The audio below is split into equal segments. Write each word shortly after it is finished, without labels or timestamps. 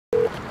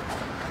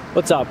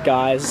What's up,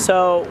 guys?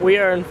 So we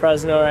are in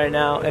Fresno right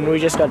now and we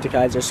just got to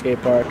Kaiser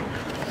Skate Park.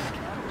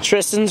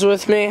 Tristan's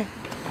with me.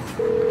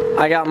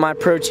 I got my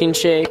protein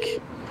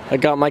shake. I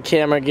got my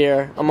camera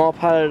gear. I'm all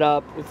padded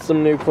up with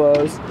some new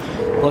clothes.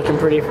 Looking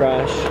pretty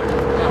fresh.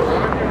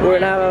 We're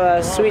gonna have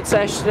a sweet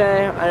sesh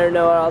today. I don't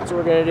know what else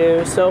we're gonna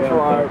do so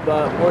far,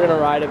 but we're gonna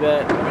ride a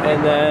bit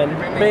and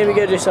then maybe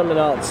go do something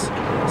else.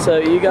 So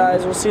you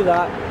guys will see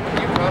that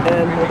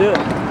and we'll do it.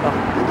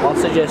 Oh,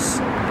 also just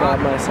got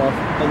myself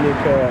a new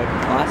pair of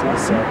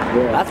glasses, so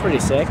that's pretty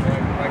sick.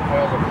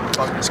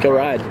 Let's go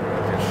ride.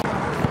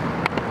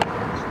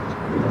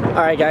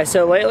 Alright guys,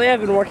 so lately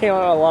I've been working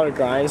on a lot of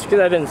grinds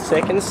because I've been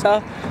sick and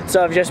stuff.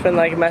 So I've just been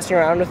like messing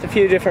around with a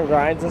few different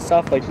grinds and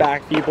stuff, like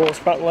back feebles,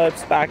 front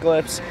lips, back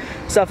lips,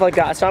 stuff like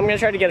that. So I'm gonna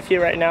try to get a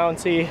few right now and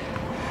see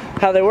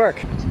how they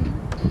work.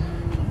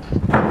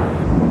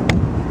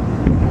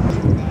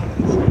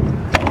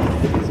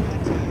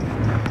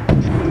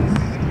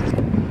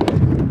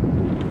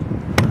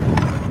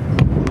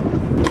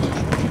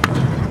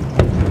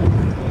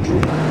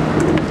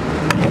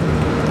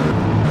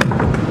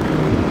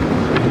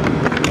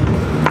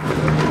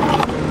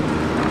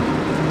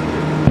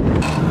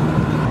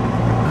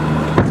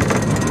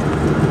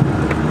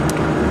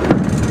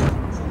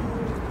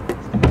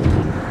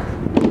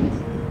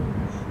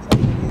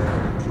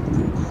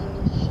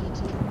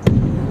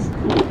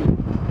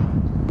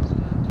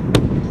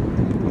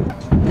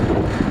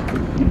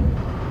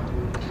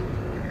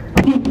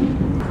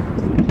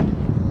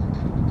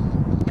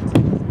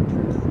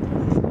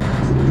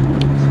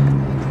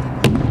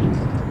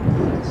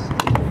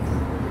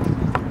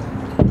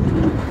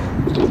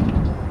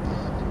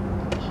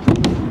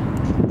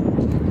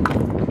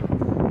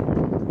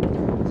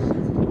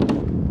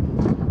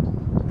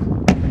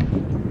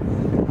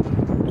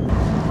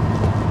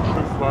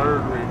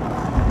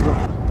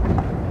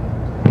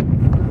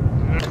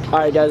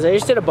 Alright guys, I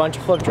just did a bunch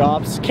of flip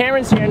drops.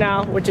 Cameron's here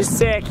now, which is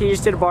sick. He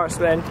just did a bar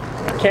spin.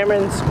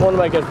 Cameron's one of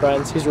my good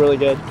friends. He's really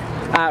good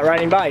at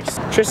riding bikes.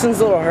 Tristan's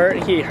a little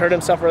hurt. He hurt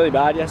himself really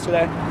bad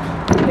yesterday.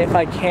 If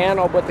I can,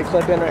 I'll put the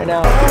clip in right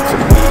now.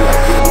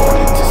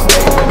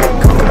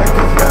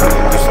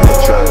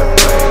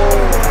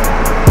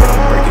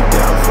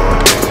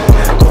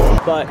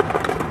 But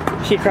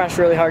he crashed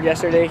really hard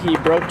yesterday. He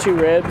broke 2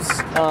 ribs,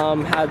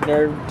 had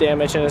nerve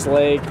damage in his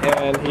leg,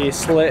 and he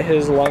slit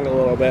his lung a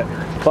little bit.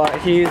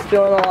 But he's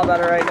feeling a lot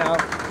better right now,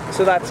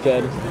 so that's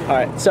good.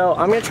 Alright, so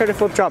I'm gonna try to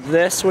flip drop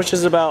this, which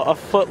is about a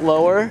foot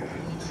lower.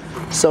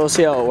 So we'll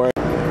see how it works.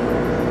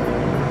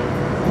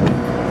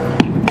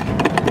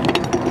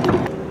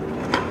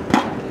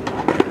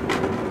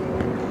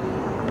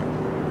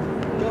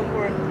 Go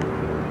for it.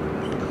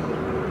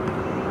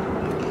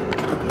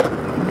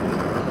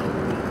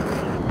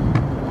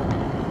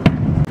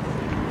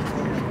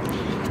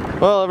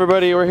 Well,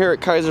 everybody, we're here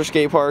at Kaiser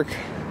Skate Park,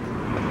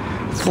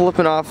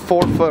 flipping off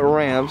 4-foot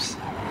ramps.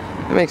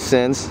 That makes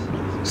sense.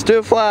 Let's do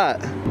it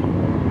flat.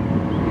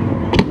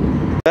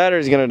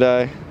 Battery's gonna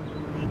die.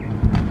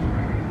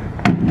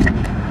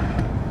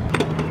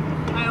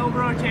 I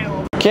overrode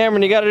Caleb.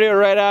 Cameron, you gotta do it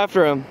right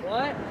after him.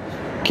 What?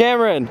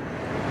 Cameron.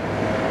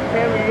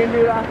 Cameron, you're gonna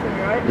do it after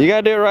me, right? You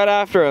gotta do it right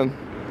after him.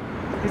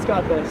 He's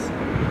got this.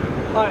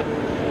 Alright.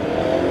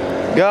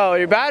 Go,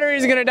 your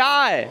battery's gonna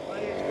die. Did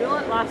you feel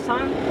it last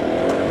time?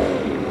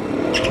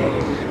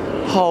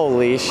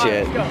 Holy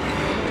shit. Right, let's go.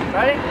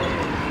 Ready?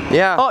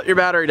 Yeah. Oh, your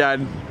battery died.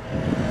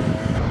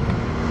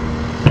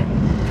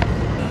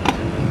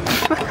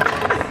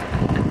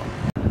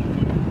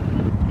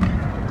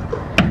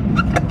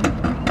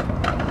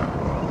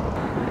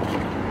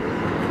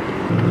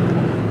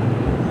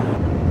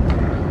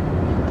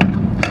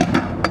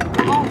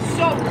 Oh,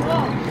 so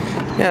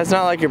close. Yeah, it's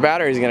not like your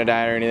battery's gonna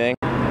die or anything.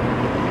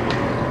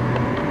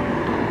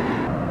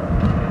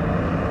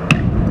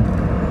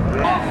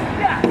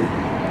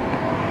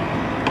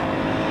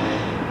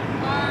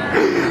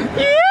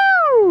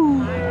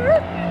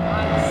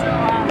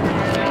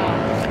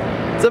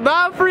 It's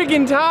about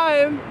freaking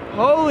time.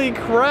 Holy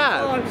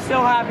crap. Oh, I'm so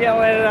happy I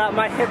landed that.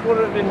 My hip would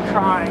have been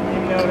crying,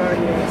 even though it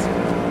already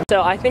is.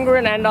 So I think we're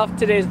gonna end off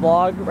today's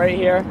vlog right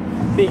here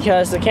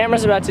because the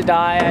camera's about to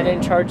die. I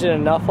didn't charge it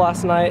enough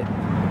last night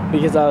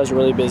because I was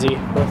really busy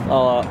with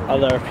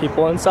other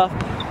people and stuff.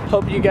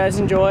 Hope you guys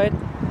enjoyed.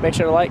 Make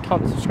sure to like,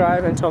 comment,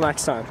 subscribe. Until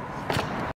next time.